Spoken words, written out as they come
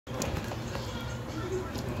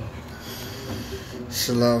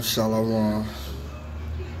Shalom, shalom.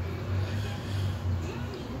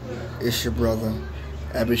 It's your brother,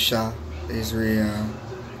 Abishai, Israel.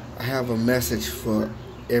 I have a message for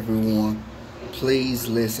everyone. Please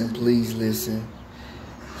listen, please listen.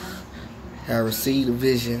 I received a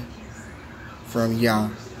vision from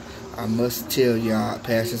Yah. I must tell Yah,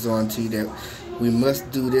 pass this on to you, that we must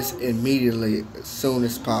do this immediately, as soon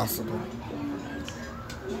as possible.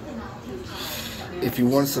 If you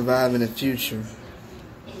want to survive in the future,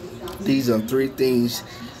 these are 3 things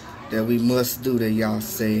that we must do that Yah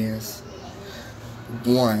says.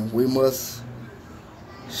 1, we must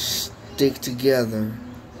stick together.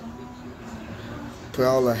 Put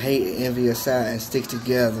all the hate and envy aside and stick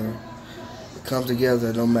together. Come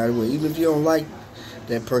together no matter what. Even if you don't like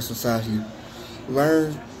that person beside you,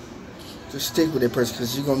 learn to stick with that person,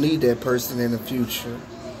 because you're going to need that person in the future.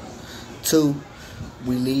 2,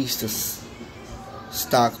 we need to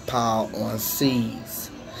stockpile on seeds.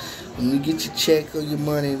 When you get your check or your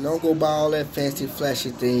money, don't go buy all that fancy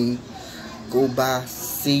flashy thing. Go buy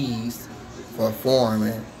seeds for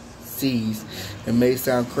farming. Seeds. It may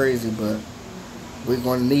sound crazy, but we're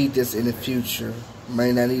going to need this in the future. You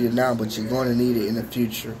may not need it now, but you're going to need it in the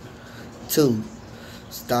future. 2,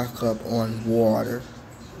 stock up on water.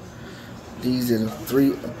 These are the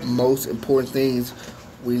 3 most important things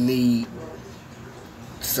we need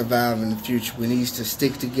to survive in the future. We need to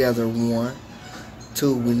stick together. 1.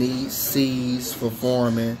 2, we need seeds for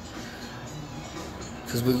farming,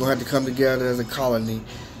 because we're going to have to come together as a colony.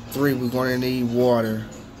 3, we're going to need water.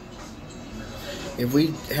 If we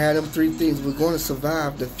have them 3 things, we're going to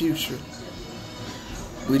survive the future.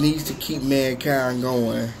 We need to keep mankind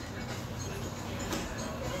going.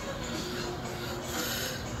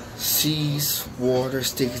 Seeds, water,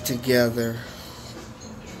 sticking together,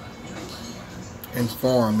 and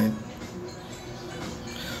farming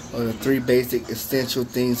are the 3 basic essential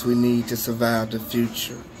things we need to survive the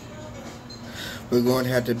future. We're going to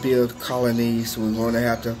have to build colonies. We're going to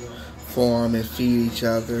have to farm and feed each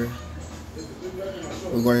other.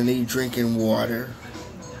 We're going to need drinking water.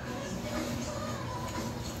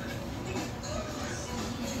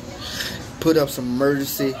 Put up some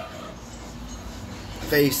emergency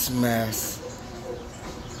face masks.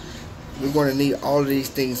 We're going to need all of these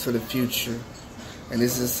things for the future. And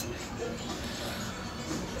this is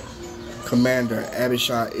Commander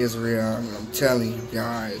Abishai Israel. I'm telling you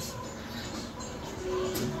guys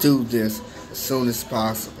to do this as soon as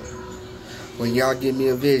possible. When y'all give me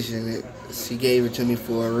a vision, He gave it to me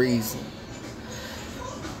for a reason.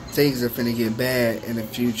 Things are finna get bad in the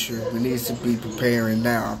future. We need to be preparing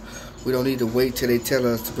now. We don't need to wait till they tell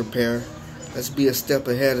us to prepare. Let's be a step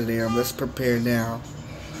ahead of them. Let's prepare now.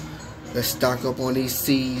 Let's stock up on these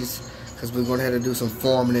seeds, because we're going to have to do some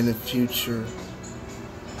farming in the future.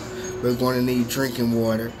 We're going to need drinking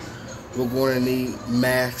water. We're going to need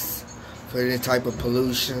masks for any type of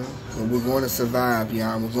pollution. But we're going to survive,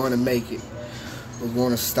 y'all. We're going to make it. We're going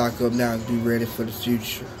to stock up now and be ready for the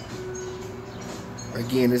future.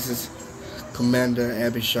 Again, this is Commander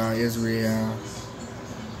Abishai Israel.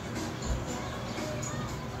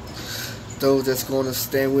 Those that's going to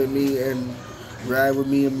stand with me and ride with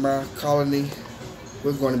me in my colony,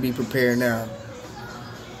 we're going to be prepared now.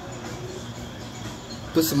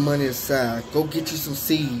 Put some money aside. Go get you some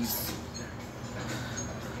seeds.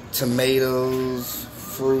 Tomatoes,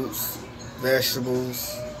 fruits,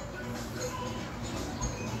 vegetables.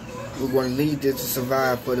 We're going to need this to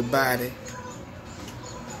survive for the body.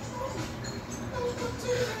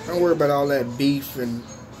 Don't worry about all that beef and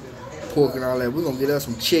pork and all that. We're going to get us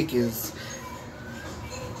some chickens,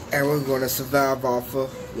 and we're going to survive off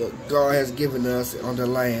of what God has given us on the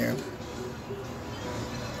land.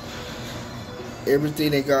 Everything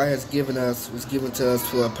that God has given us was given to us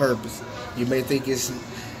for a purpose. You may think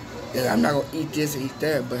I'm not going to eat this and eat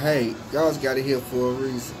that, but hey, God's got it here for a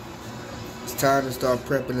reason. It's time to start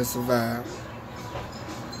prepping to survive.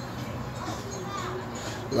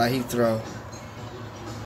 Like He throw.